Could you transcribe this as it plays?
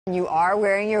You are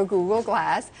wearing your Google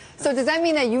Glass. So does that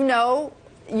mean that even though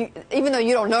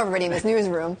you don't know everybody in this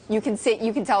newsroom, you can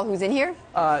tell who's in here?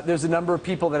 There's a number of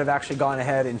people that have actually gone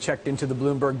ahead and checked into the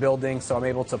Bloomberg building, so I'm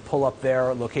able to pull up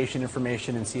their location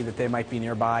information and see that they might be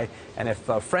nearby. And if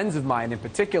friends of mine in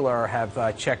particular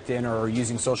have checked in or are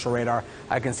using SocialRadar,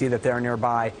 I can see that they're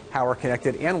nearby, how we're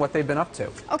connected, and what they've been up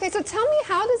to. Okay, so tell me,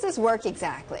 how does this work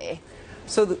exactly?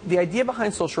 So the idea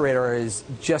behind SocialRadar is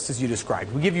just as you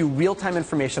described. We give you real-time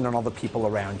information on all the people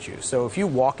around you. So if you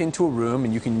walk into a room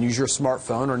and you can use your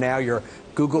smartphone or now your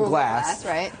Google Glass,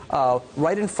 right?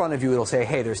 Right in front of you it'll say,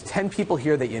 hey, there's 10 people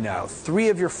here that you know, 3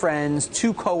 of your friends,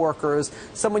 2 coworkers,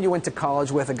 someone you went to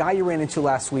college with, a guy you ran into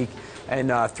last week,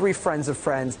 and 3 friends of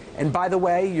friends. And by the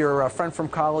way, your friend from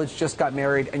college just got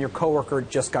married and your coworker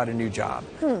just got a new job.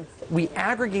 We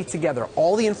aggregate together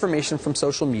all the information from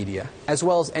social media, as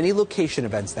well as any location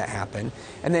events that happen,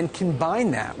 and then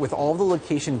combine that with all the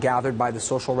location gathered by the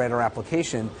SocialRadar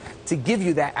application to give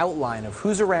you that outline of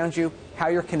who's around you, how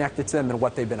you're connected to them, and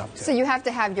what they've been up to. So you have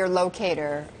to have your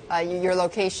locator, your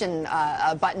location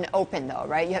button open, though,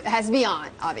 right? It has to be on,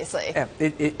 obviously. Yeah,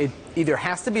 it either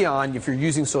has to be on if you're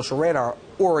using SocialRadar,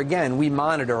 or again, we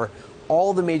monitor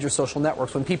all the major social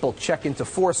networks. When people check into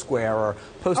Foursquare or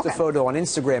post a photo on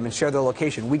Instagram and share their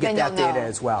location, we get that data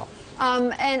as well.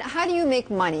 And how do you make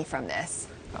money from this?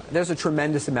 There's a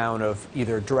tremendous amount of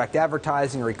either direct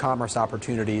advertising or e-commerce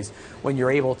opportunities when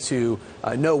you're able to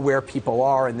know where people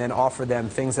are and then offer them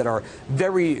things that are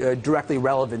very directly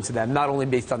relevant to them, not only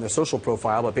based on their social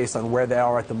profile, but based on where they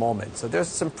are at the moment. So there's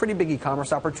some pretty big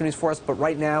e-commerce opportunities for us, but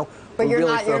right now you're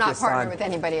not partnered with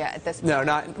anybody at this point. No,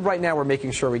 not right now. We're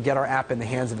making sure we get our app in the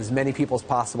hands of as many people as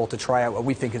possible to try out what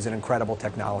we think is an incredible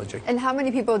technology. And how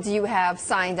many people do you have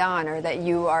signed on or that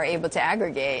you are able to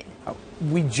aggregate?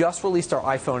 We just released our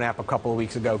iPhone app a couple of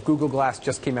weeks ago. Google Glass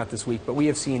just came out this week, but we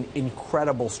have seen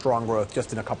incredible strong growth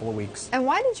just in a couple of weeks. And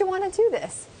why did you want to do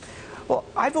this? Well,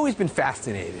 I've always been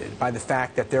fascinated by the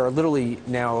fact that there are literally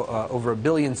now over 1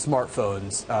 billion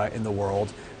smartphones in the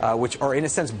world, which are, in a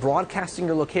sense, broadcasting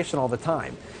your location all the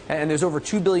time. And there's over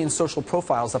 2 billion social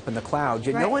profiles up in the cloud,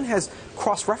 yet no one has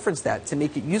cross-referenced that to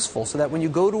make it useful so that when you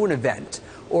go to an event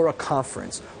or a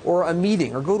conference or a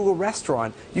meeting or go to a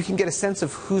restaurant, you can get a sense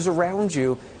of who's around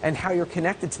you and how you're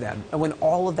connected to them, and when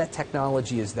all of that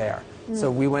technology is there. So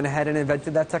we went ahead and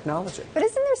invented that technology. But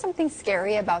isn't there something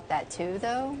scary about that too,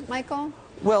 though, Michael?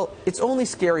 Well, it's only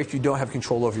scary if you don't have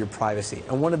control over your privacy.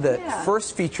 And one of the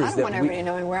first features I don't want everybody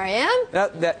knowing where I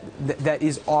am. That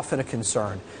is often a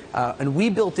concern. And we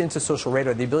built into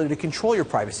SocialRadar the ability to control your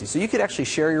privacy. So you could actually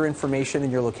share your information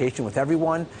and your location with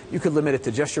everyone. You could limit it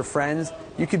to just your friends.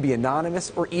 You could be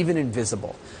anonymous or even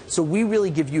invisible. So we really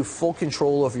give you full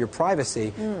control over your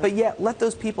privacy, but yet let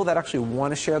those people that actually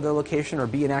want to share their location or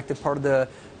be an active part of the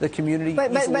community.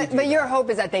 But your hope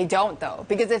is that they don't, though,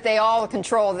 because if they all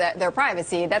control their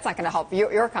privacy, that's not going to help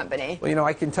your company. Well, you know,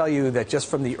 I can tell you that just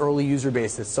from the early user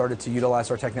base that started to utilize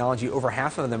our technology, over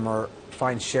half of them are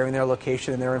fine sharing their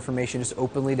location and their information just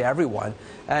openly to everyone.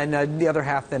 And the other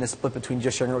half then is split between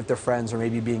just sharing it with their friends or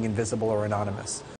maybe being invisible or anonymous.